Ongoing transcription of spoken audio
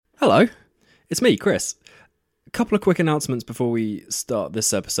Hello, it's me, Chris. A couple of quick announcements before we start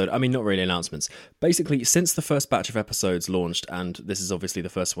this episode. I mean, not really announcements. Basically, since the first batch of episodes launched, and this is obviously the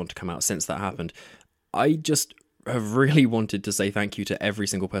first one to come out since that happened, I just have really wanted to say thank you to every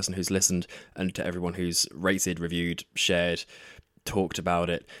single person who's listened and to everyone who's rated, reviewed, shared, talked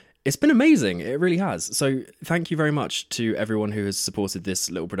about it. It's been amazing. It really has. So thank you very much to everyone who has supported this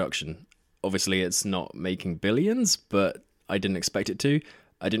little production. Obviously, it's not making billions, but I didn't expect it to.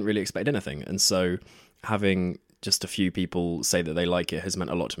 I didn't really expect anything. And so having just a few people say that they like it has meant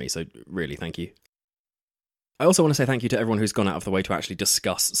a lot to me. So really, thank you. I also want to say thank you to everyone who's gone out of the way to actually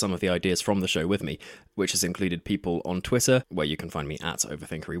discuss some of the ideas from the show with me, which has included people on Twitter, where you can find me at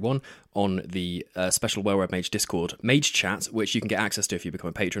Overthinkery1, on the special Well Read Mage Discord, Mage Chat, which you can get access to if you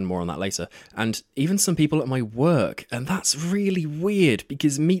become a patron, more on that later, and even some people at my work. And that's really weird,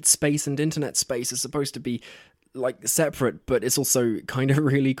 because Meet Space and Internet Space is supposed to be like separate, but it's also kind of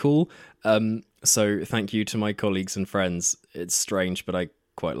really cool. So thank you to my colleagues and friends. It's strange, but I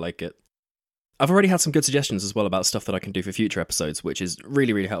quite like it. I've already had some good suggestions as well about stuff that I can do for future episodes, which is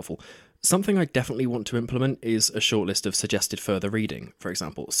really, really helpful. Something I definitely want to implement is a short list of suggested further reading, for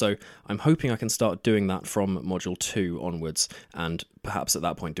example. So I'm hoping I can start doing that from Module 2 onwards, and perhaps at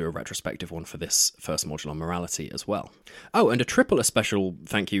that point do a retrospective one for this first module on morality as well. Oh, and a special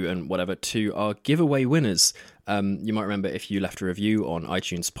thank you and whatever to our giveaway winners. You might remember if you left a review on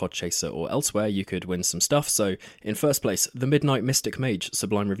iTunes, Podchaser, or elsewhere, you could win some stuff. So, in first place, The Midnight Mystic Mage,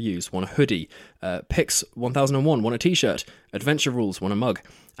 Sublime Reviews, won a hoodie. Pix 1001 won a t-shirt. Adventure Rules won a mug.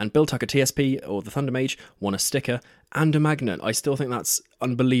 And Bill Tucker TSP, or The Thunder Mage, won a sticker and a magnet. I still think that's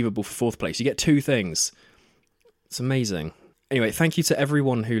unbelievable for fourth place. You get two things. It's amazing. Anyway, thank you to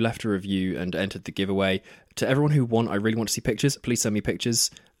everyone who left a review and entered the giveaway. To everyone who won, I really want to see pictures. Please send me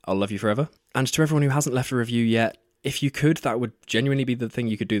pictures. I'll love you forever. And to everyone who hasn't left a review yet, if you could, that would genuinely be the thing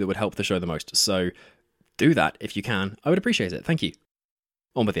you could do that would help the show the most. So do that if you can. I would appreciate it. Thank you.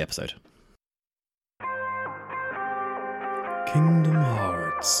 On with the episode. Kingdom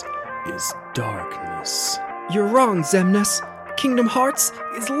Hearts is darkness. You're wrong, Xemnas. Kingdom Hearts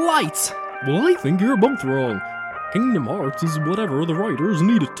is light. Well, I think you're both wrong. Kingdom Hearts is whatever the writers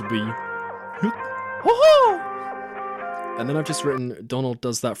need it to be. And then I've just written, Donald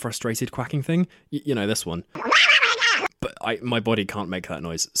does that frustrated quacking thing. You know, this one. But my body can't make that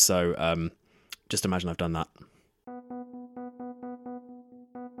noise, so just imagine I've done that.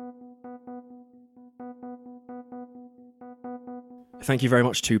 Thank you very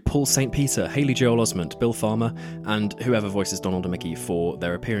much to Paul St. Peter, Haley Joel Osment, Bill Farmer, and whoever voices Donald and Mickey for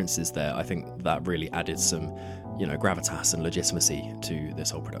their appearances there. I think that really added some, gravitas and legitimacy to this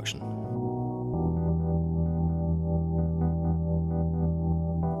whole production.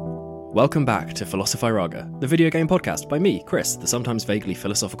 Welcome back to Philosophiraga, the video game podcast by me, Chris, the sometimes vaguely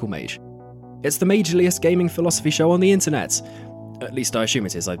philosophical mage. It's the majorliest gaming philosophy show on the internet. At least I assume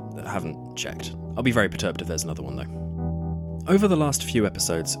it is, I haven't checked. I'll be very perturbed if there's another one though. Over the last few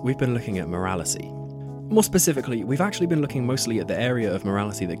episodes, we've been looking at morality. More specifically, we've actually been looking mostly at the area of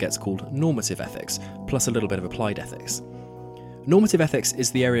morality that gets called normative ethics, plus a little bit of applied ethics. Normative ethics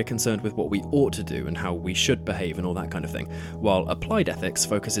is the area concerned with what we ought to do and how we should behave and all that kind of thing, while applied ethics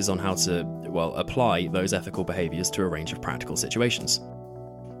focuses on how to, apply those ethical behaviours to a range of practical situations.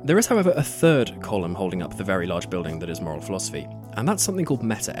 There is, however, a third column holding up the very large building that is moral philosophy, and that's something called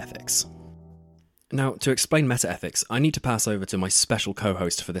meta-ethics. Now, to explain meta-ethics, I need to pass over to my special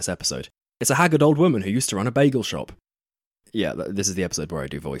co-host for this episode. It's a haggard old woman who used to run a bagel shop. Yeah, this is the episode where I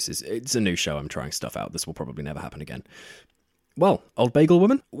do voices. It's a new show, I'm trying stuff out. This will probably never happen again. Well, old bagel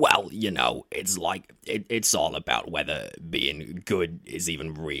woman? Well, it's like, it's all about whether being good is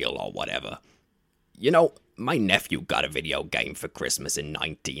even real or whatever. My nephew got a video game for Christmas in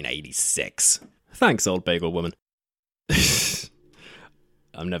 1986. Thanks, old bagel woman.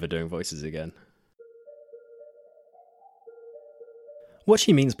 I'm never doing voices again. What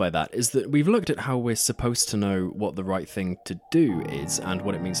she means by that is that we've looked at how we're supposed to know what the right thing to do is and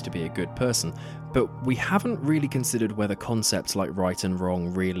what it means to be a good person, but we haven't really considered whether concepts like right and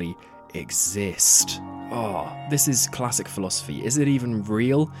wrong really exist. This is classic philosophy. Is it even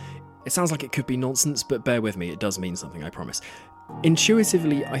real? It sounds like it could be nonsense, but bear with me, it does mean something, I promise.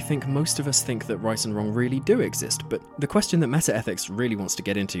 Intuitively, I think most of us think that right and wrong really do exist, but the question that meta-ethics really wants to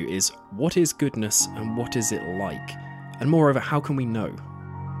get into is, what is goodness and what is it like? And moreover, how can we know?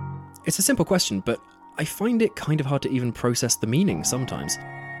 It's a simple question, but I find it kind of hard to even process the meaning sometimes.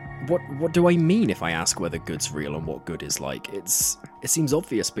 What do I mean if I ask whether good's real and what good is like? It seems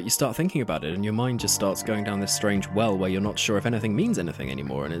obvious, but you start thinking about it and your mind just starts going down this strange well where you're not sure if anything means anything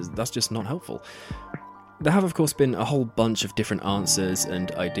anymore, and that's just not helpful. There have, of course, been a whole bunch of different answers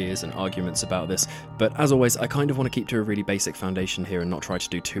and ideas and arguments about this, but as always, I kind of want to keep to a really basic foundation here and not try to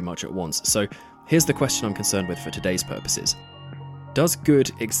do too much at once. So here's the question I'm concerned with for today's purposes. Does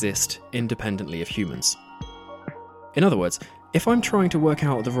good exist independently of humans? In other words, if I'm trying to work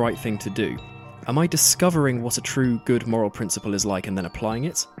out the right thing to do, am I discovering what a true good moral principle is like and then applying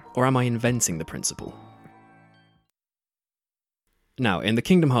it, or am I inventing the principle? Now, in the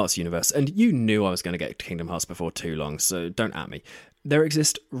Kingdom Hearts universe, and you knew I was going to get to Kingdom Hearts before too long, so don't at me, there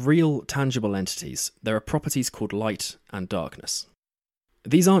exist real, tangible entities. There are properties called light and darkness.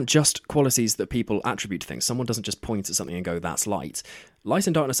 These aren't just qualities that people attribute to things. Someone doesn't just point at something and go, that's light. Light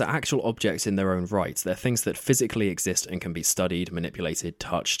and darkness are actual objects in their own right. They're things that physically exist and can be studied, manipulated,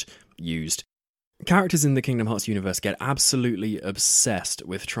 touched, used. Characters in the Kingdom Hearts universe get absolutely obsessed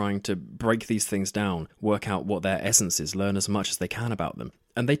with trying to break these things down, work out what their essence is, learn as much as they can about them.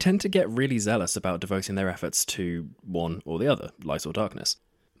 And they tend to get really zealous about devoting their efforts to one or the other, light or darkness.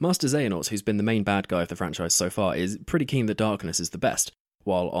 Master Xehanort, who's been the main bad guy of the franchise so far, is pretty keen that darkness is the best,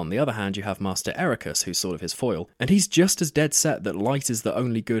 while on the other hand you have Master Ericus, who's sort of his foil, and he's just as dead set that light is the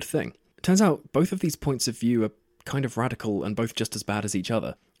only good thing. Turns out both of these points of view are kind of radical and both just as bad as each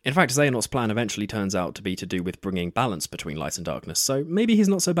other. In fact, Xehanort's plan eventually turns out to be to do with bringing balance between light and darkness, so maybe he's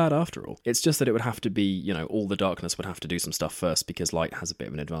not so bad after all. It's just that it would have to be, all the darkness would have to do some stuff first because light has a bit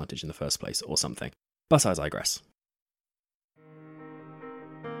of an advantage in the first place, or something. But I digress.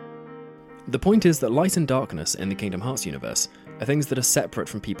 The point is that light and darkness in the Kingdom Hearts universe are things that are separate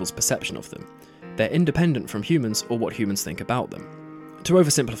from people's perception of them. They're independent from humans or what humans think about them. To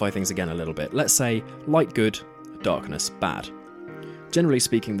oversimplify things again a little bit, let's say light good, darkness bad. Generally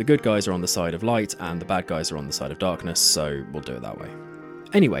speaking, the good guys are on the side of light and the bad guys are on the side of darkness, so we'll do it that way.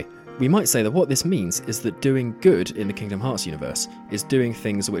 Anyway, we might say that what this means is that doing good in the Kingdom Hearts universe is doing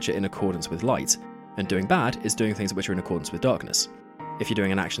things which are in accordance with light, and doing bad is doing things which are in accordance with darkness. If you're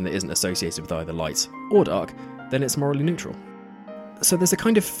doing an action that isn't associated with either light or dark, then it's morally neutral. So there's a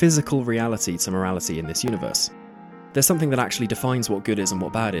kind of physical reality to morality in this universe. There's something that actually defines what good is and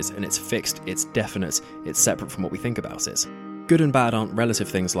what bad is, and it's fixed, it's definite, it's separate from what we think about it. Good and bad aren't relative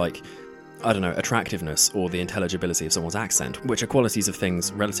things like, attractiveness or the intelligibility of someone's accent, which are qualities of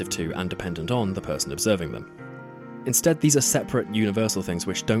things relative to and dependent on the person observing them. Instead, these are separate, universal things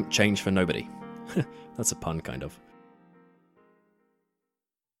which don't change for nobody. That's a pun, kind of.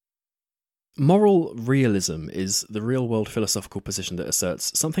 Moral realism is the real-world philosophical position that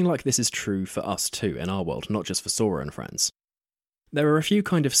asserts something like this is true for us too, in our world, not just for Sora and friends. There are a few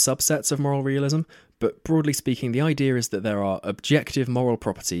kind of subsets of moral realism, but broadly speaking, the idea is that there are objective moral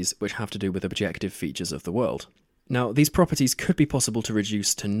properties which have to do with objective features of the world. Now, these properties could be possible to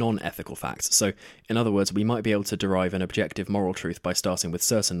reduce to non-ethical facts, so in other words, we might be able to derive an objective moral truth by starting with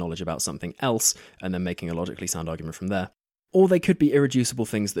certain knowledge about something else, and then making a logically sound argument from there. Or they could be irreducible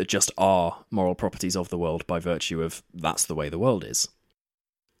things that just are moral properties of the world by virtue of that's the way the world is.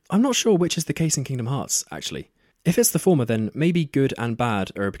 I'm not sure which is the case in Kingdom Hearts, actually. If it's the former, then maybe good and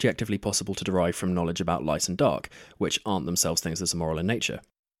bad are objectively possible to derive from knowledge about light and dark, which aren't themselves things that are moral in nature.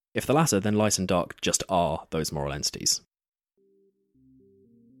 If the latter, then light and dark just are those moral entities.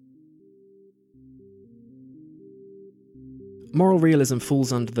 Moral realism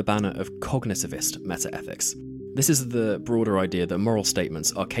falls under the banner of cognitivist metaethics. This is the broader idea that moral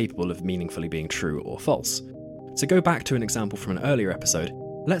statements are capable of meaningfully being true or false. To go back to an example from an earlier episode,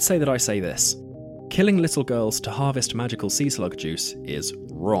 let's say that I say this: killing little girls to harvest magical sea slug juice is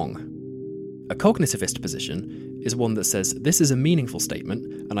wrong. A cognitivist position is one that says this is a meaningful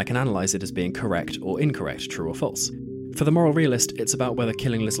statement and I can analyse it as being correct or incorrect, true or false. For the moral realist, it's about whether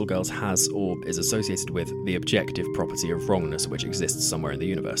killing little girls has or is associated with the objective property of wrongness which exists somewhere in the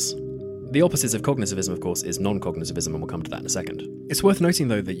universe. The opposite of cognitivism, of course, is non-cognitivism, and we'll come to that in a second. It's worth noting,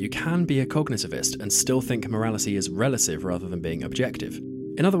 though, that you can be a cognitivist and still think morality is relative rather than being objective.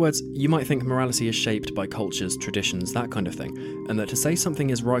 In other words, you might think morality is shaped by cultures, traditions, that kind of thing, and that to say something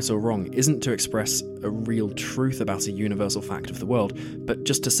is right or wrong isn't to express a real truth about a universal fact of the world, but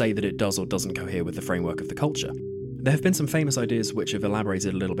just to say that it does or doesn't cohere with the framework of the culture. There have been some famous ideas which have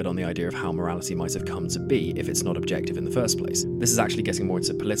elaborated a little bit on the idea of how morality might have come to be if it's not objective in the first place. This is actually getting more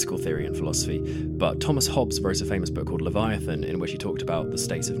into political theory and philosophy, but Thomas Hobbes wrote a famous book called Leviathan in which he talked about the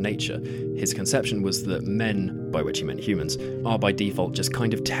state of nature. His conception was that men, by which he meant humans, are by default just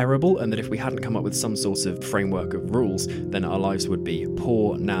kind of terrible, and that if we hadn't come up with some sort of framework of rules, then our lives would be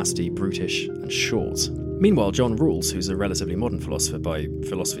poor, nasty, brutish, and short. Meanwhile, John Rawls, who's a relatively modern philosopher by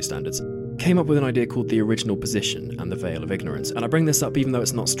philosophy standards, came up with an idea called the original position and the veil of ignorance. And I bring this up even though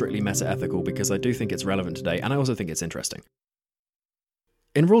it's not strictly meta-ethical because I do think it's relevant today, and I also think it's interesting.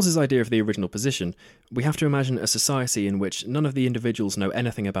 In Rawls' idea of the original position, we have to imagine a society in which none of the individuals know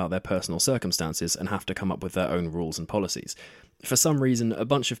anything about their personal circumstances and have to come up with their own rules and policies. For some reason, a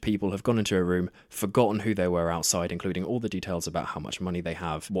bunch of people have gone into a room, forgotten who they were outside, including all the details about how much money they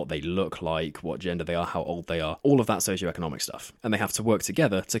have, what they look like, what gender they are, how old they are, all of that socioeconomic stuff. And they have to work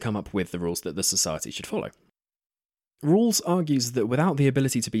together to come up with the rules that the society should follow. Rawls argues that without the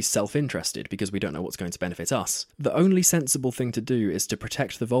ability to be self-interested, because we don't know what's going to benefit us, the only sensible thing to do is to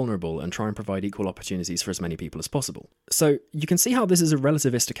protect the vulnerable and try and provide equal opportunities for as many people as possible. So you can see how this is a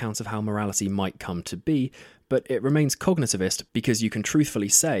relativist account of how morality might come to be, but it remains cognitivist because you can truthfully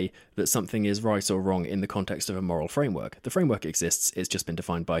say that something is right or wrong in the context of a moral framework. The framework exists, it's just been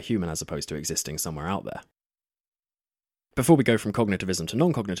defined by a human as opposed to existing somewhere out there. Before we go from cognitivism to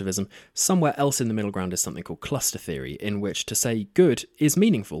non-cognitivism, somewhere else in the middle ground is something called cluster theory, in which to say good is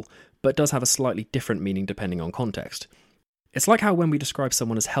meaningful, but does have a slightly different meaning depending on context. It's like how when we describe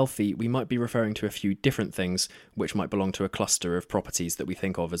someone as healthy, we might be referring to a few different things which might belong to a cluster of properties that we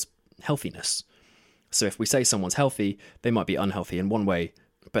think of as healthiness. So if we say someone's healthy, they might be unhealthy in one way,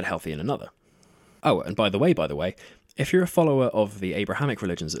 but healthy in another. Oh, and by the way, if you're a follower of the Abrahamic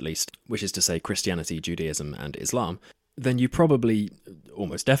religions at least, which is to say Christianity, Judaism, and Islam, then you probably,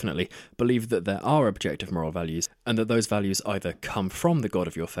 almost definitely, believe that there are objective moral values, and that those values either come from the God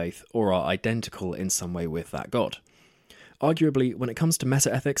of your faith or are identical in some way with that God. Arguably, when it comes to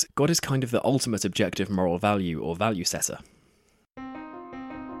meta-ethics, God is kind of the ultimate objective moral value or value setter.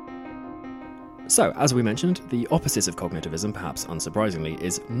 So, as we mentioned, the opposite of cognitivism, perhaps unsurprisingly,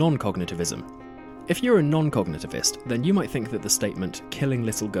 is non-cognitivism. If you're a non-cognitivist, then you might think that the statement, killing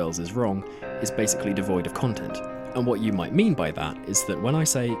little girls is wrong, is basically devoid of content. And what you might mean by that is that when I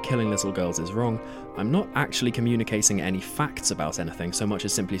say killing little girls is wrong, I'm not actually communicating any facts about anything so much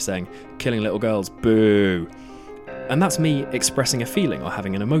as simply saying, killing little girls, boo. And that's me expressing a feeling or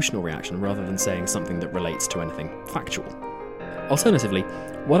having an emotional reaction rather than saying something that relates to anything factual. Alternatively,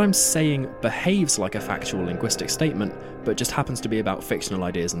 what I'm saying behaves like a factual linguistic statement, but just happens to be about fictional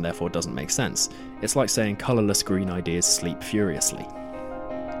ideas and therefore doesn't make sense. It's like saying colourless green ideas sleep furiously.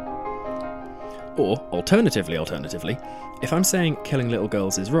 Or, alternatively, if I'm saying killing little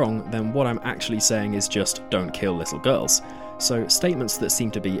girls is wrong, then what I'm actually saying is just don't kill little girls. So statements that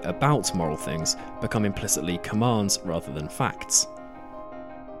seem to be about moral things become implicitly commands rather than facts.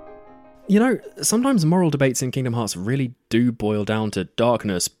 You know, sometimes moral debates in Kingdom Hearts really do boil down to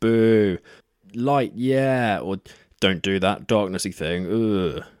darkness, boo, light, yeah, or don't do that darknessy thing,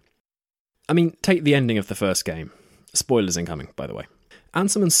 ugh. I mean, take the ending of the first game. Spoilers incoming, by the way.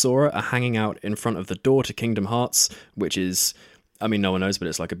 Ansem and Sora are hanging out in front of the door to Kingdom Hearts, which is, I mean, no one knows, but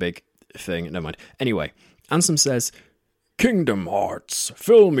it's like a big thing. Never mind. Anyway, Ansem says, "Kingdom Hearts,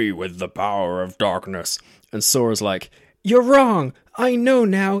 fill me with the power of darkness." And Sora's like, "You're wrong. I know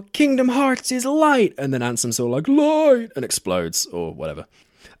now. Kingdom Hearts is light." And then Ansem's all like, "Light," and explodes, or whatever.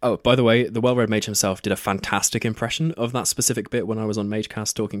 Oh, by the way, the well-read mage himself did a fantastic impression of that specific bit when I was on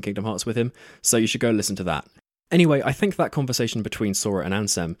MageCast talking Kingdom Hearts with him, so you should go listen to that. Anyway, I think that conversation between Sora and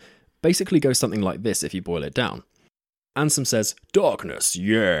Ansem basically goes something like this if you boil it down. Ansem says, "Darkness,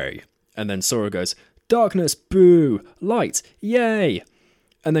 yay!" And then Sora goes, "Darkness, boo! Light, yay!"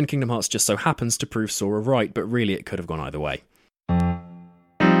 And then Kingdom Hearts just so happens to prove Sora right, but really it could have gone either way.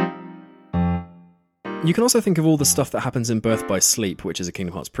 You can also think of all the stuff that happens in Birth by Sleep, which is a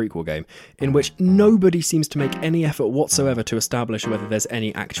Kingdom Hearts prequel game, in which nobody seems to make any effort whatsoever to establish whether there's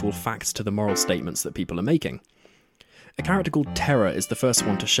any actual facts to the moral statements that people are making. A character called Terra is the first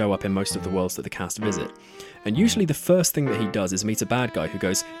one to show up in most of the worlds that the cast visit, and usually the first thing that he does is meet a bad guy who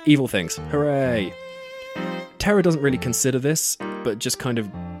goes, "Evil things, hooray!" Terra doesn't really consider this, but just kind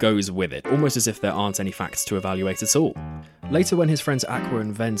of goes with it, almost as if there aren't any facts to evaluate at all. Later, when his friends Aqua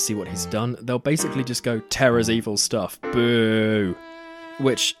and Ven see what he's done, they'll basically just go, "Terra's evil stuff, boo!"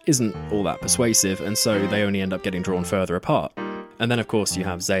 Which isn't all that persuasive, and so they only end up getting drawn further apart. And then, of course, you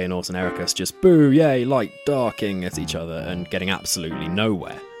have Xehanort and Ericus just boo, yay, light, darking at each other and getting absolutely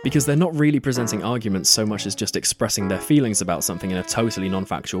nowhere. Because they're not really presenting arguments so much as just expressing their feelings about something in a totally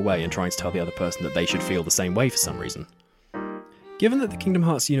non-factual way and trying to tell the other person that they should feel the same way for some reason. Given that the Kingdom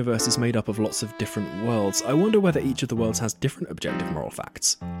Hearts universe is made up of lots of different worlds, I wonder whether each of the worlds has different objective moral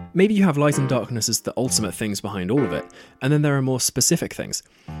facts. Maybe you have light and darkness as the ultimate things behind all of it, and then there are more specific things.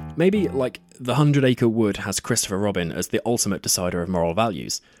 Maybe, like, the 100-Acre Wood has Christopher Robin as the ultimate decider of moral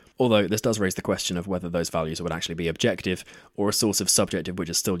values. Although this does raise the question of whether those values would actually be objective, or a sort of subjective which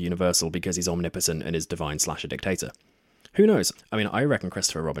is still universal because he's omnipotent and is divine/a dictator. Who knows? I mean, I reckon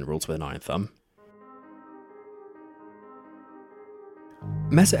Christopher Robin rules with an iron thumb.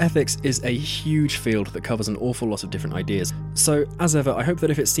 Metaethics is a huge field that covers an awful lot of different ideas, so as ever, I hope that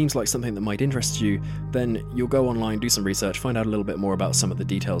if it seems like something that might interest you, then you'll go online, do some research, find out a little bit more about some of the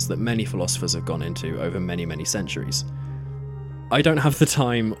details that many philosophers have gone into over many, many centuries. I don't have the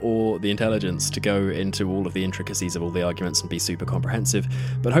time or the intelligence to go into all of the intricacies of all the arguments and be super comprehensive,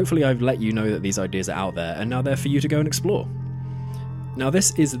 but hopefully I've let you know that these ideas are out there and now they're for you to go and explore. Now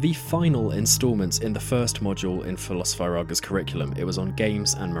this is the final instalment in the first module in Philosophairaga's curriculum. It was on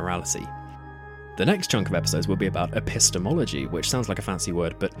games and morality. The next chunk of episodes will be about epistemology, which sounds like a fancy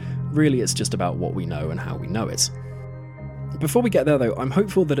word, but really it's just about what we know and how we know it. Before we get there though, I'm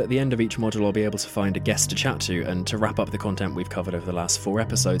hopeful that at the end of each module I'll be able to find a guest to chat to and to wrap up the content we've covered over the last 4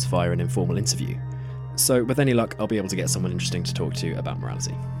 episodes via an informal interview. So with any luck, I'll be able to get someone interesting to talk to about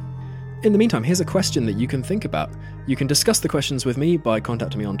morality. In the meantime, here's a question that you can think about. You can discuss the questions with me by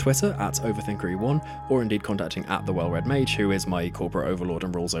contacting me on Twitter at overthinkery1, or indeed contacting at the Well-Read Mage, who is my corporate overlord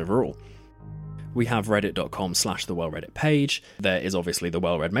and rules over all. We have reddit.com/thewellreddit page. There is obviously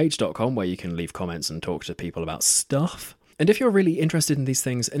thewellreadmage.com, where you can leave comments and talk to people about stuff. And if you're really interested in these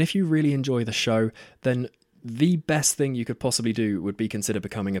things, and if you really enjoy the show, then the best thing you could possibly do would be consider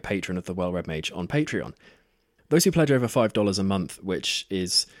becoming a patron of the Well-Read Mage on Patreon. Those who pledge over $5 a month, which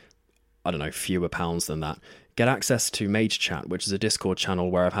is, I don't know, fewer pounds than that, get access to Mage Chat, which is a Discord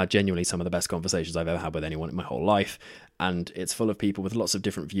channel where I've had genuinely some of the best conversations I've ever had with anyone in my whole life, and it's full of people with lots of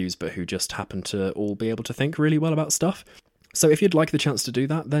different views, but who just happen to all be able to think really well about stuff. So if you'd like the chance to do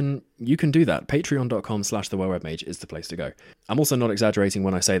that, then you can do that. Patreon.com/thewellreadmage is the place to go. I'm also not exaggerating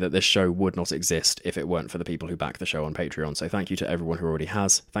when I say that this show would not exist if it weren't for the people who back the show on Patreon, so thank you to everyone who already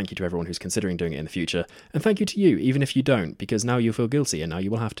has, thank you to everyone who's considering doing it in the future, and thank you to you, even if you don't, because now you'll feel guilty and now you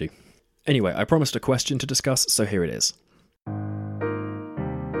will have to. Anyway, I promised a question to discuss, so here it is.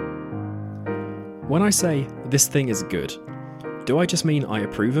 When I say, this thing is good, do I just mean I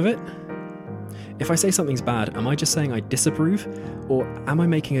approve of it? If I say something's bad, am I just saying I disapprove? Or am I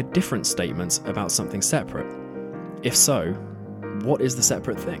making a different statement about something separate? If so, what is the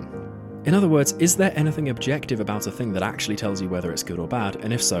separate thing? In other words, is there anything objective about a thing that actually tells you whether it's good or bad?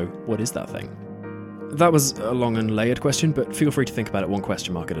 And if so, what is that thing? That was a long and layered question, but feel free to think about it one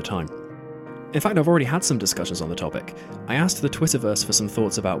question mark at a time. In fact, I've already had some discussions on the topic. I asked the Twitterverse for some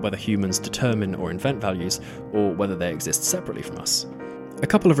thoughts about whether humans determine or invent values, or whether they exist separately from us. A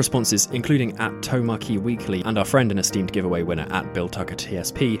couple of responses, including at Tomaki Weekly and our friend and esteemed giveaway winner at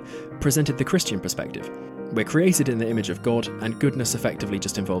BillTuckerTSP, presented the Christian perspective. We're created in the image of God, and goodness effectively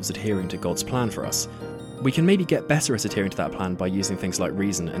just involves adhering to God's plan for us. We can maybe get better at adhering to that plan by using things like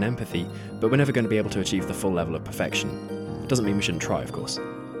reason and empathy, but we're never going to be able to achieve the full level of perfection. Doesn't mean we shouldn't try, of course.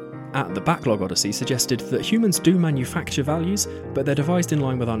 At the Backlog Odyssey suggested that humans do manufacture values, but they're devised in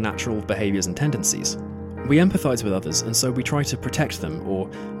line with our natural behaviours and tendencies. We empathise with others, and so we try to protect them, or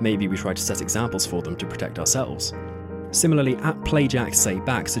maybe we try to set examples for them to protect ourselves. Similarly, at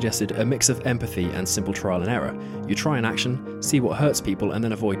PlayJackSayBack suggested a mix of empathy and simple trial and error. You try an action, see what hurts people, and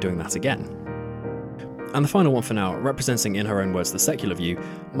then avoid doing that again. And the final one for now, representing in her own words the secular view,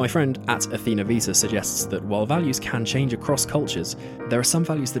 my friend at Athena Vita suggests that while values can change across cultures, there are some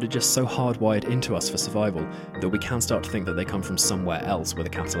values that are just so hardwired into us for survival that we can start to think that they come from somewhere else with a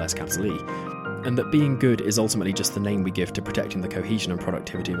capital S, capital E, and that being good is ultimately just the name we give to protecting the cohesion and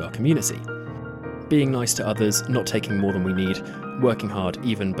productivity of our community. Being nice to others, not taking more than we need, working hard,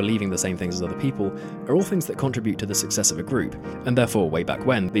 even believing the same things as other people, are all things that contribute to the success of a group, and therefore, way back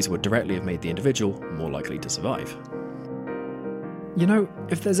when, these would directly have made the individual more likely to survive. You know,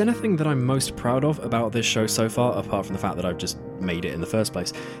 if there's anything that I'm most proud of about this show so far, apart from the fact that I've just made it in the first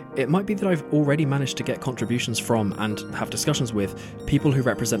place, it might be that I've already managed to get contributions from and have discussions with people who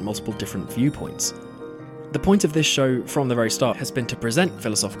represent multiple different viewpoints. The point of this show from the very start has been to present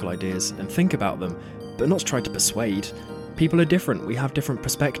philosophical ideas and think about them, but not to try to persuade. People are different, we have different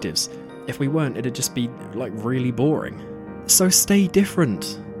perspectives. If we weren't, it'd just be, really boring. So stay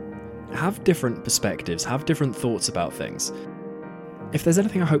different. Have different perspectives, have different thoughts about things. If there's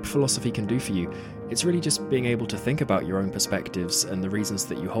anything I hope philosophy can do for you, it's really just being able to think about your own perspectives and the reasons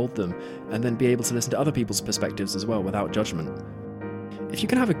that you hold them, and then be able to listen to other people's perspectives as well without judgment. If you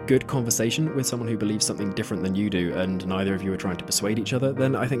can have a good conversation with someone who believes something different than you do, and neither of you are trying to persuade each other,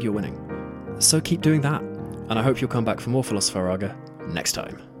 then I think you're winning. So keep doing that, and I hope you'll come back for more Philosophairaga next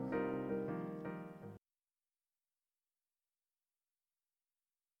time.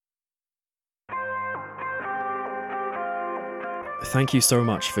 Thank you so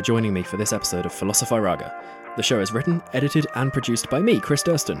much for joining me for this episode of Philosophairaga. The show is written, edited, and produced by me, Chris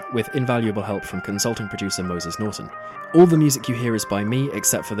Durston, with invaluable help from consulting producer Moses Norton. All the music you hear is by me,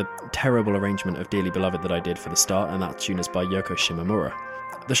 except for the terrible arrangement of Dearly Beloved that I did for the start, and that tune is by Yoko Shimomura.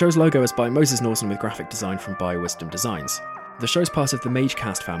 The show's logo is by Moses Norton with graphic design from BioWisdom Designs. The show's part of the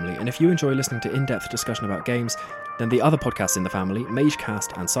MageCast family, and if you enjoy listening to in-depth discussion about games, then the other podcasts in the family,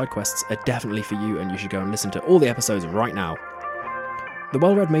 MageCast and SideQuests, are definitely for you, and you should go and listen to all the episodes right now. The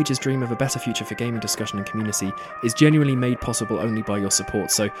Well-Read Mage's dream of a better future for gaming discussion and community is genuinely made possible only by your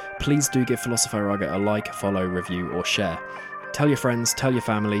support, so please do give Philosophy-Raga a like, follow, review, or share. Tell your friends, tell your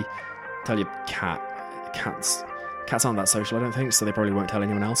family, tell your cat. Cats aren't that social, I don't think, so they probably won't tell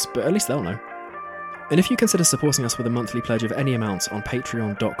anyone else, but at least they'll know. And if you consider supporting us with a monthly pledge of any amount on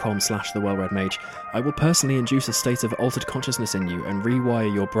patreon.com/thewellreadmage, I will personally induce a state of altered consciousness in you and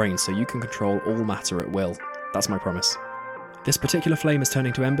rewire your brain so you can control all matter at will. That's my promise. This particular flame is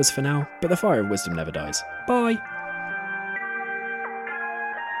turning to embers for now, but the fire of wisdom never dies. Bye!